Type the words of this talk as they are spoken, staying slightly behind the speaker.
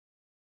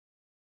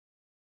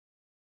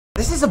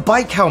This is a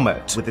bike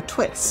helmet with a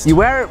twist. You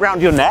wear it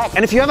around your neck,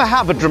 and if you ever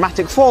have a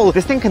dramatic fall,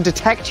 this thing can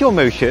detect your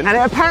motion, and it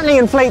apparently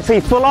inflates a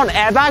full-on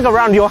airbag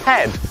around your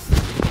head.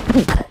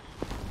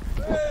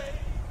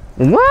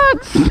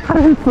 What? That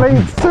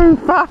inflates so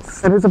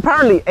fast, and it's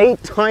apparently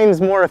 8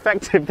 times more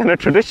effective than a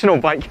traditional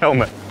bike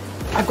helmet.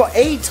 I've got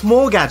 8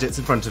 more gadgets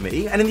in front of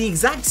me, and in the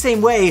exact same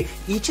way,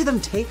 each of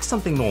them takes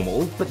something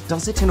normal, but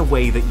does it in a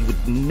way that you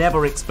would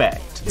never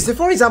expect. So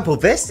for example,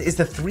 this is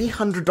the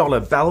 $300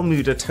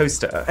 Balmuda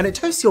Toaster, and it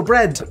toasts your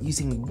bread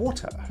using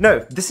water.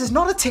 No, this is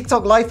not a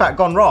TikTok life hack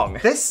gone wrong.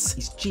 This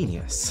is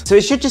genius. So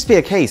it should just be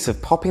a case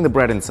of popping the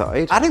bread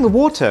inside, adding the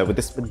water with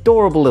this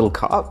adorable little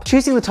cup,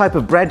 choosing the type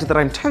of bread that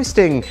I'm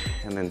toasting,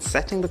 and then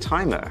setting the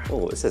timer.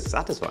 Oh, this is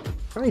satisfying.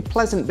 Very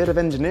pleasant bit of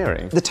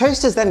engineering. The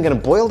toaster's then gonna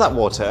boil that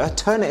water,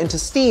 turn it into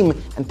steam,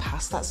 and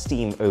pass that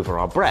steam over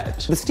our bread.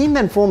 The steam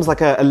then forms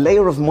like a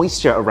layer of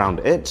moisture around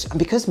it, and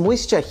because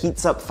moisture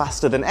heats up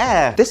faster than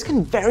air, this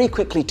can very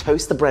quickly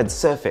toast the bread's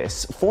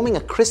surface, forming a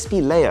crispy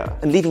layer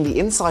and leaving the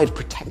inside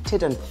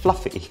protected and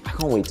fluffy. I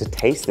can't wait to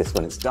taste this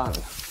when it's done.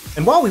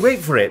 And while we wait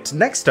for it,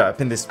 next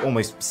up in this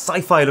almost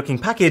sci-fi looking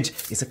package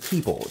is a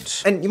keyboard.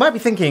 And you might be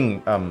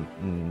thinking,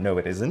 no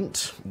it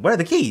isn't. Where are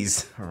the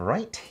keys?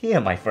 Right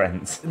here, my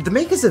friends. The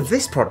makers of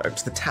this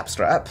product, the tap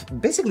strap,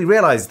 basically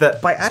realized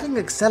that by adding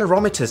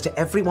accelerometers to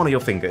every one of your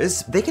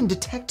fingers, they can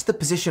detect the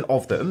position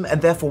of them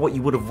and therefore what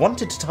you would have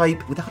wanted to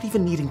type without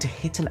even needing to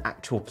hit an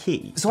actual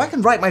key. So I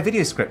can write my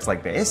video scripts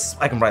like this,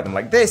 I can write them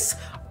like this,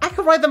 I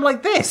can write them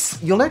like this.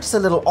 You'll notice a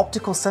little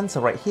optical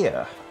sensor right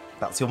here.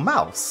 That's your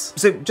mouse.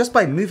 So just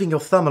by moving your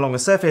thumb along a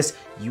surface,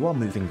 you are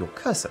moving your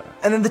cursor.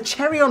 And then the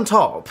cherry on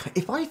top,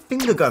 if I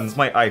finger guns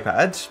my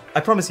iPad, I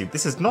promise you,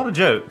 this is not a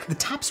joke, the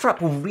tap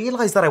strap will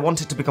realize that I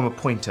want it to become a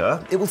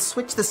pointer, it will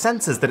switch the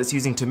sensors that it's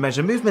using to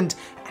measure movement,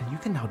 and you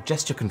can now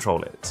gesture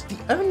control it.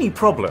 The only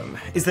problem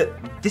is that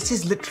this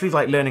is literally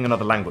like learning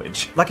another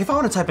language. Like if I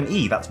want to type an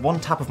E, that's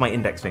 1 tap of my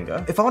index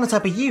finger. If I want to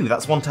type a U,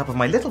 that's 1 tap of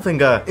my little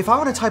finger. If I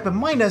want to type a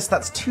minus,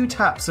 that's 2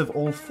 taps of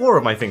all 4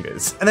 of my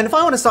fingers. And then if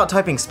I want to start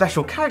typing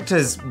special characters,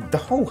 the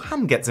whole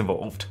hand gets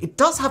involved. It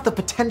does have the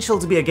potential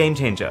to be a game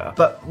changer,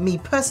 but me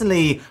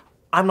personally,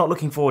 I'm not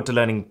looking forward to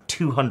learning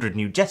 200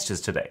 new gestures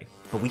today.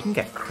 But we can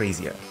get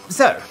crazier.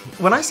 So,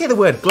 when I say the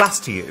word glass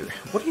to you,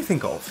 what do you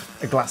think of?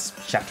 A glass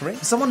shattering?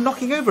 Someone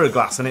knocking over a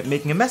glass and it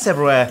making a mess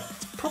everywhere?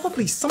 It's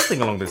probably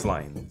something along those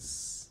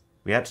lines.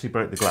 We actually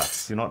broke the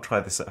glass. Do not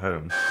try this at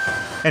home.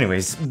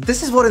 Anyways,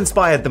 this is what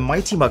inspired the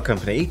Mighty Mug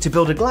Company to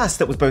build a glass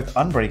that was both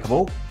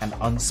unbreakable and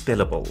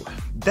unspillable.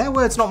 Their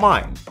words, not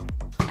mine.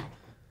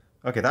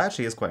 Okay, that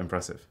actually is quite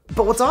impressive.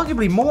 But what's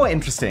arguably more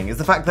interesting is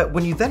the fact that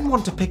when you then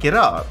want to pick it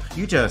up,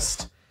 you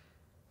just...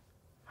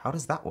 How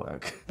does that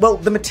work? Well,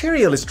 the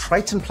material is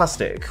Triton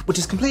plastic, which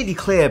is completely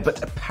clear,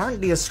 but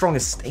apparently as strong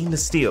as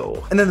stainless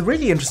steel. And then the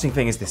really interesting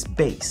thing is this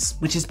base,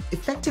 which is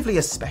effectively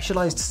a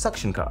specialized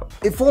suction cup.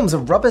 It forms a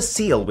rubber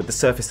seal with the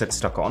surface that it's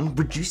stuck on,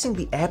 reducing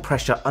the air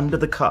pressure under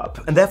the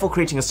cup, and therefore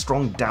creating a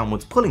strong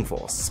downwards pulling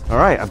force. All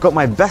right, I've got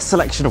my best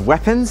selection of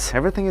weapons.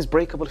 Everything is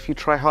breakable if you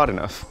try hard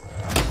enough.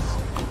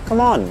 Come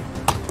on,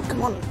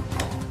 come on.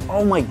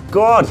 Oh my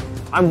God,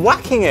 I'm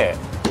whacking it.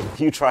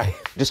 You try.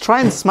 Just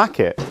try and smack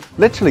it.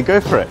 Literally,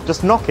 go for it.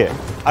 Just knock it.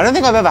 I don't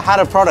think I've ever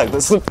had a product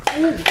that's...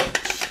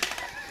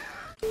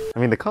 I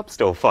mean, the cup's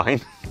still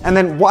fine. And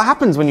then what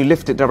happens when you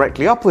lift it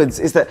directly upwards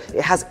is that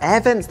it has air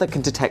vents that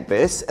can detect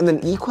this and then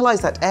equalize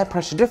that air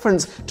pressure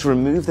difference to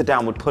remove the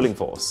downward pulling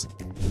force.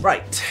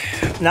 Right,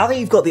 now that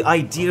you've got the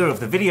idea of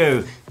the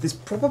video, there's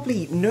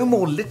probably no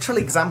more literal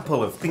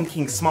example of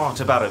thinking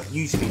smart about a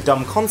usually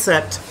dumb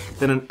concept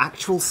than an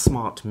actual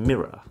smart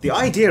mirror. The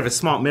idea of a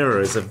smart mirror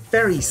is a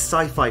very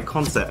sci-fi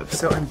concept,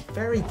 so I'm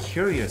very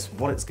curious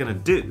what it's gonna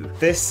do.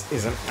 This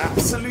is an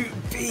absolute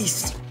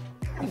beast.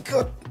 Oh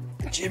God,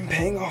 gym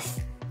paying off.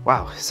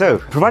 Wow, so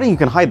providing you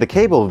can hide the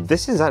cable,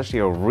 this is actually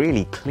a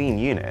really clean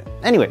unit.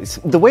 Anyways,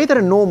 the way that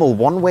a normal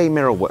one-way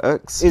mirror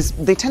works is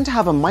they tend to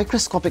have a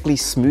microscopically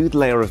smooth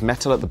layer of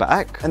metal at the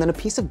back and then a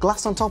piece of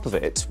glass on top of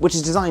it, which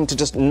is designed to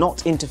just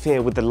not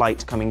interfere with the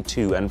light coming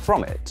to and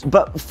from it.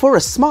 But for a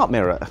smart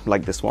mirror,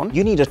 like this one,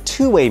 you need a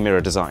two-way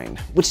mirror design,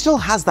 which still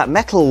has that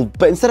metal,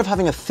 but instead of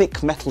having a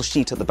thick metal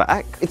sheet at the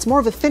back, it's more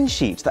of a thin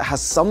sheet that has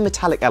some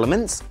metallic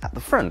elements at the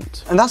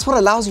front. And that's what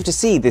allows you to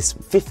see this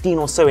 15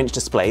 or so inch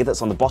display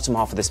that's on the bottom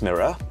half of this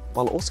mirror,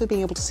 while also being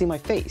able to see my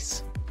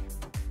face.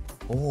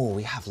 Oh,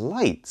 we have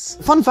lights.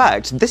 Fun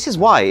fact, this is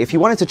why if you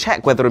wanted to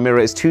check whether a mirror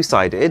is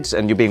two-sided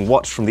and you're being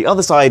watched from the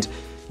other side,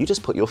 you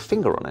just put your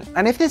finger on it.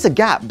 And if there's a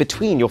gap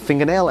between your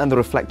fingernail and the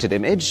reflected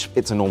image,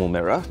 it's a normal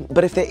mirror.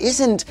 But if there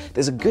isn't,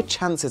 there's a good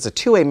chance it's a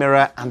two-way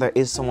mirror and there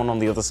is someone on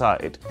the other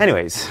side.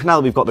 Anyways, now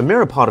that we've got the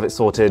mirror part of it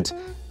sorted,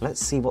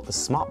 let's see what the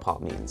smart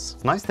part means.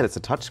 It's nice that it's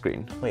a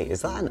touchscreen. Wait,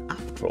 is that an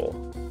app drawer?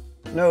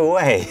 No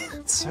way.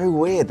 It's so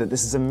weird that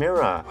this is a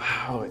mirror.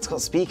 Wow, it's got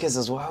speakers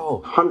as well.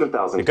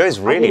 100,000. It goes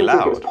really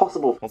loud. It's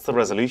possible. What's the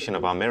resolution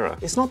of our mirror?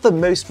 It's not the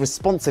most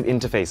responsive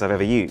interface I've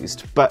ever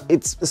used, but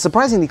it's a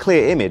surprisingly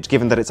clear image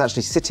given that it's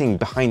actually sitting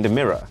behind a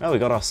mirror. Oh, we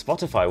got our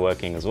Spotify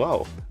working as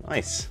well.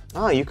 Nice.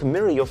 Ah, you can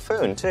mirror your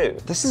phone too.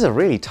 This is a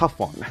really tough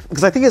one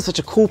because I think it's such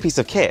a cool piece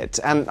of kit,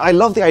 and I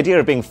love the idea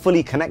of being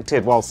fully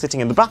connected while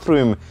sitting in the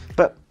bathroom,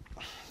 but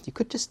you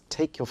could just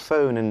take your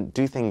phone and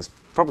do things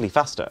probably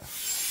faster.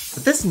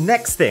 But this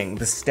next thing,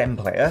 the stem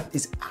player,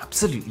 is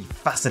absolutely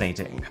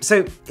fascinating.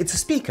 So it's a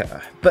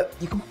speaker, but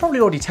you can probably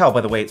already tell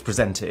by the way it's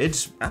presented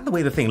and the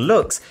way the thing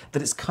looks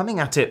that it's coming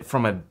at it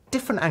from a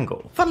different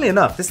angle. Funnily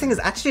enough, this thing is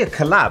actually a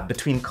collab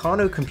between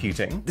Rhino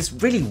Computing, this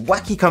really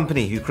wacky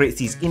company who creates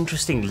these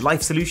interesting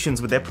life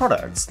solutions with their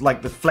products,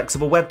 like the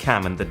flexible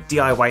webcam and the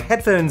DIY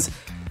headphones,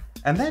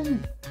 and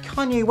then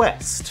Kanye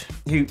West,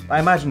 who I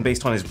imagine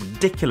based on his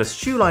ridiculous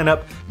shoe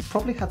lineup,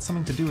 probably had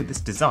something to do with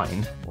this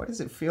design. Why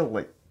does it feel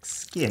like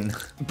skin?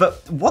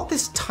 But what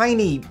this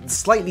tiny,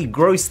 slightly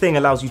gross thing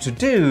allows you to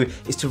do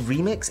is to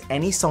remix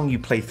any song you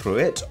play through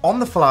it on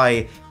the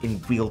fly in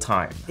real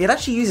time. It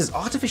actually uses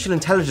artificial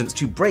intelligence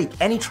to break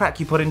any track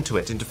you put into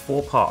it into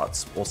 4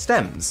 parts, or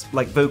stems,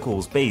 like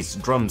vocals, bass,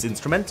 drums,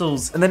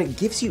 instrumentals, and then it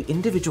gives you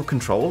individual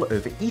control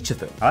over each of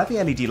them. I like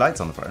the LED lights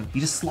on the front.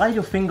 You just slide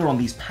your finger on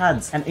these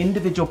pads and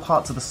individual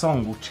parts of the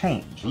song will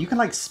change. You can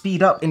like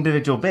speed up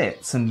individual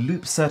bits and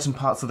loop certain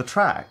parts of the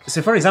track.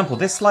 So for example,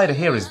 this slider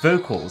here is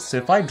vocals, so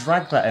if I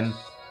drag that in,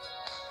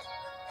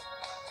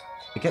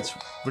 it gets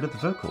rid of the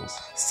vocals.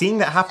 Seeing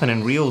that happen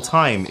in real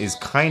time is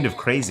kind of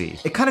crazy.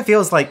 It kind of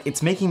feels like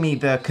it's making me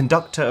the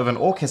conductor of an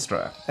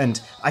orchestra,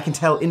 and I can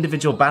tell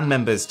individual band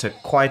members to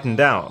quieten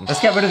down. Let's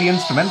get rid of the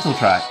instrumental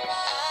track.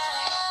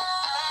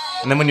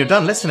 And then when you're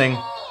done listening,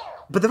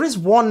 but there is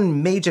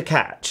one major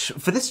catch.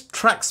 For this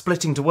track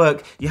splitting to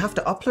work, you have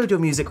to upload your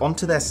music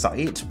onto their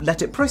site,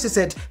 let it process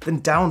it, then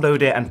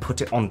download it and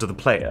put it onto the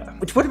player.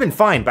 Which would have been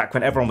fine back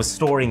when everyone was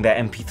storing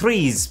their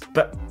MP3s,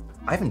 but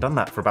I haven't done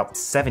that for about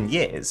 7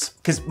 years.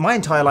 Because my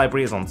entire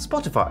library is on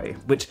Spotify,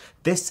 which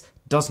this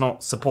does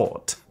not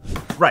support.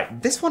 Right,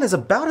 this one is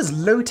about as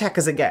low-tech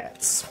as it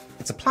gets.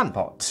 It's a plant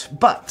pot,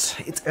 but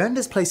it's earned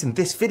its place in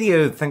this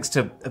video thanks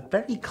to a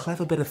very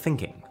clever bit of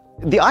thinking.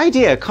 The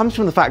idea comes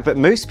from the fact that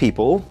most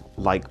people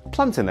like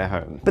plants in their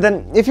home. But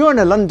then if you're in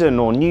a London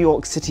or New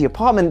York City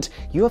apartment,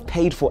 you have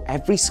paid for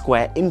every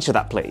square inch of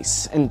that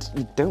place and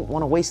you don't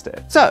want to waste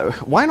it. So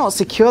why not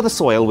secure the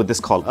soil with this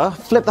collar,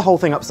 flip the whole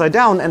thing upside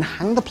down and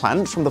hang the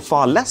plant from the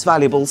far less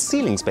valuable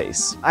ceiling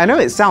space? I know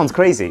it sounds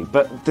crazy,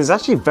 but there's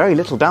actually very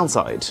little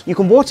downside. You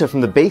can water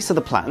from the base of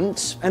the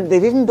plant, and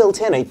they've even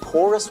built in a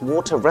porous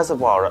water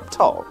reservoir up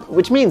top,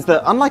 which means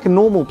that unlike a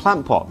normal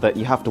plant pot that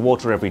you have to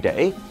water every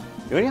day,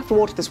 you only have to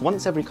water this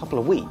once every couple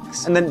of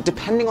weeks. And then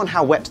depending on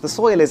how wet the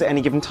soil is at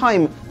any given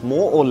time,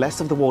 more or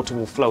less of the water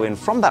will flow in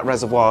from that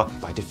reservoir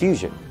by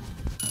diffusion.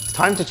 It's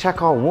time to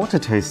check our water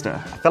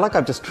toaster. I feel like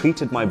I've just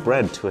treated my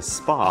bread to a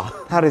spa.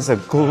 That is a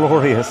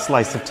glorious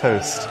slice of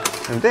toast.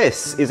 And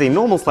this is a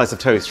normal slice of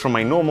toast from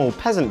my normal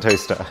peasant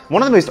toaster.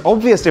 One of the most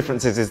obvious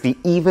differences is the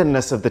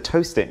evenness of the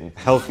toasting.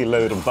 Healthy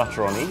load of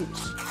butter on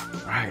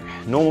each. Right,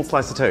 normal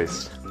slice of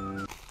toast.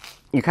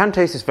 You can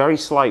taste this very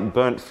slight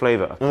burnt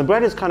flavor. And the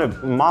bread is kind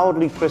of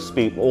mildly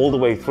crispy all the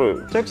way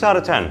through. 6 out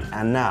of 10.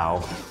 And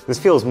now, this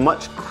feels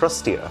much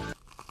crustier.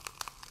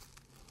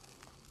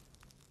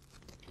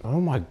 Oh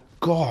my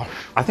gosh.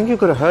 I think you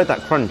could have heard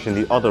that crunch in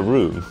the other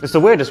room. It's a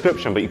weird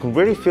description, but you can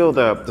really feel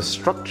the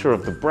structure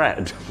of the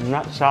bread. And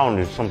that sound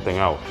is something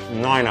else.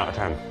 9 out of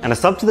 10. And a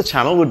sub to the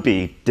channel would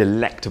be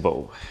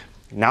delectable.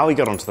 Now we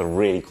get onto the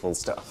really cool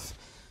stuff.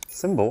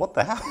 Symbol, what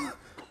the hell?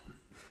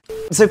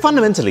 So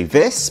fundamentally,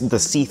 this, the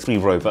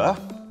C3 Rover,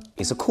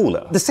 is a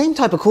cooler. The same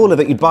type of cooler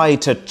that you'd buy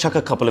to chuck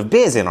a couple of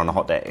beers in on a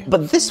hot day.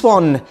 But this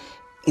one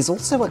is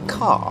also a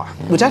car,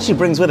 which actually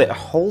brings with it a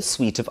whole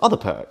suite of other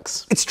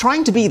perks. It's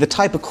trying to be the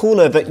type of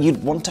cooler that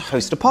you'd want to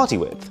host a party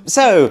with.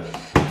 So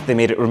they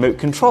made it remote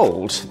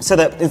controlled, so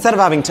that instead of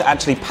having to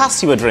actually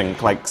pass you a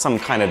drink like some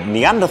kind of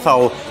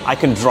Neanderthal, I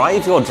can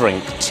drive your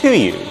drink to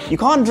you. You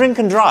can't drink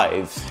and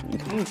drive. You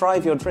can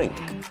drive your drink.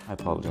 I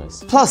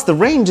apologize. Plus, the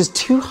range is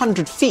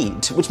 200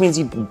 feet, which means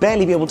you'd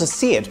barely be able to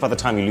see it by the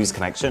time you lose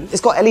connection.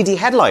 It's got LED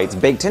headlights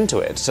baked into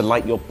it to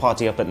light your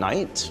party up at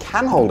night.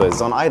 Can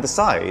holders on either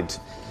side.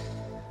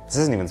 This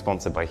isn't even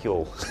sponsored by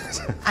Huel.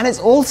 And it's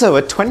also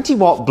a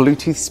 20-watt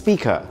Bluetooth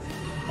speaker.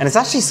 And it's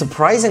actually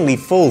surprisingly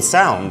full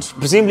sound,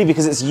 presumably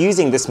because it's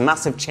using this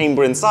massive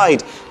chamber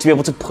inside to be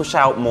able to push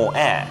out more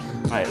air.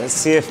 Right, let's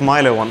see if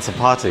Milo wants a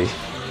party.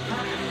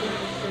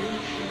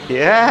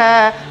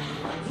 Yeah!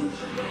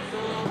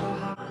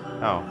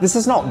 Oh. This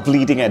is not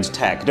bleeding edge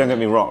tech, don't get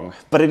me wrong,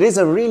 but it is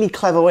a really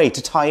clever way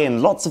to tie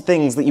in lots of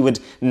things that you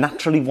would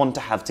naturally want to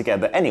have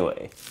together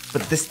anyway.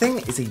 But this thing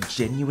is a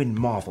genuine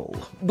marvel.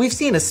 We've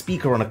seen a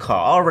speaker on a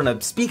car and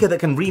a speaker that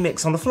can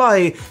remix on the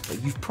fly,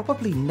 but you've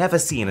probably never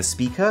seen a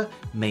speaker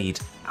made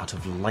out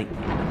of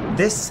lightning.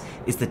 This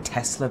is the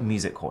Tesla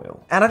music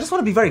coil. And I just want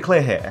to be very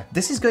clear here.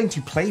 This is going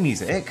to play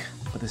music,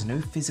 but there's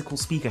no physical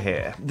speaker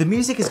here. The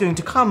music is going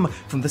to come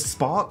from the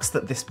sparks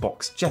that this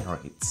box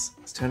generates.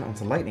 Let's turn it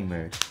onto lightning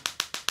mode.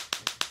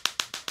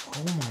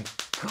 Oh my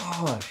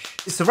gosh.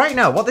 So right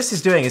now, what this is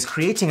doing is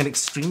creating an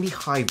extremely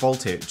high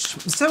voltage.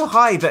 So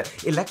high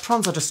that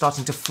electrons are just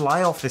starting to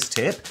fly off this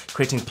tip,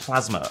 creating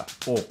plasma,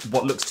 or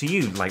what looks to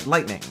you like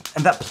lightning.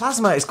 And that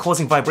plasma is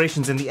causing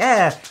vibrations in the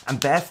air, and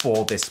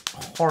therefore this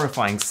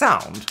horrifying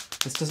sound.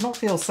 This does not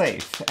feel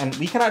safe. And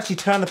we can actually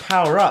turn the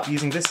power up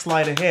using this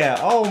slider here.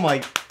 Oh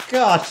my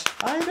gosh,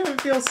 I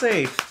don't feel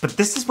safe. But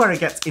this is where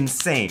it gets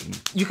insane.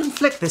 You can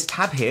flick this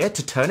tab here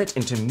to turn it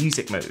into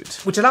music mode,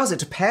 which allows it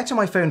to pair to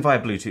my phone via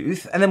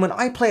Bluetooth, and then when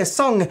I play a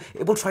song,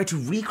 it will try to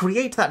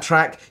recreate that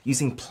track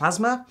using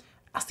plasma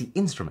as the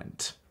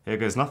instrument. Here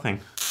goes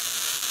nothing.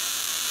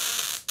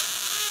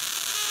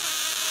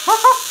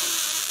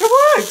 It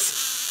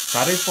works!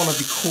 That is one of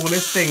the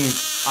coolest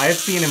things I have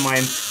seen in my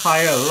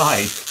entire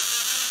life.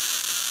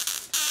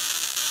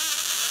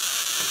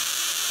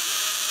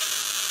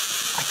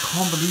 I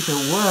can't believe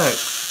it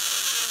works.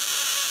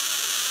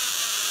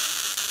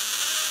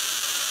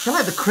 I feel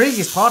like the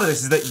craziest part of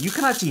this is that you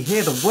can actually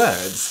hear the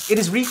words. It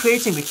is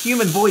recreating the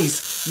human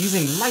voice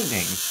using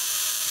lightning.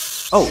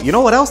 Oh, you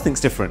know what else thinks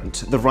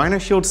different? The Rhino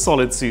Shield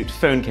Solid Suit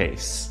phone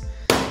case.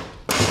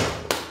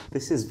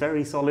 This is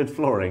very solid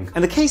flooring.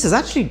 And the case has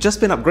actually just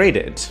been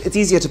upgraded. It's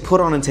easier to put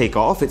on and take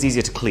off, it's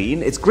easier to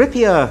clean, it's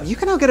grippier. You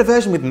can now get a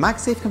version with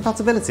MagSafe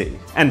compatibility.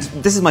 And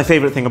this is my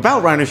favorite thing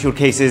about Rhino Shield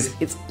cases,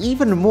 it's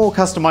even more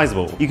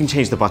customizable. You can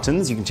change the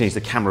buttons, you can change the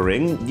camera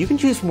ring, you can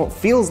choose from what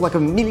feels like a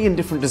million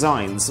different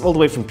designs, all the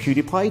way from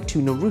PewDiePie to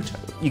Naruto.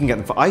 You can get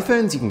them for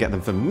iPhones, you can get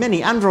them for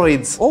many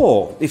Androids,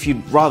 or if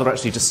you'd rather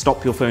actually just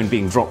stop your phone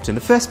being dropped in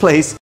the first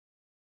place,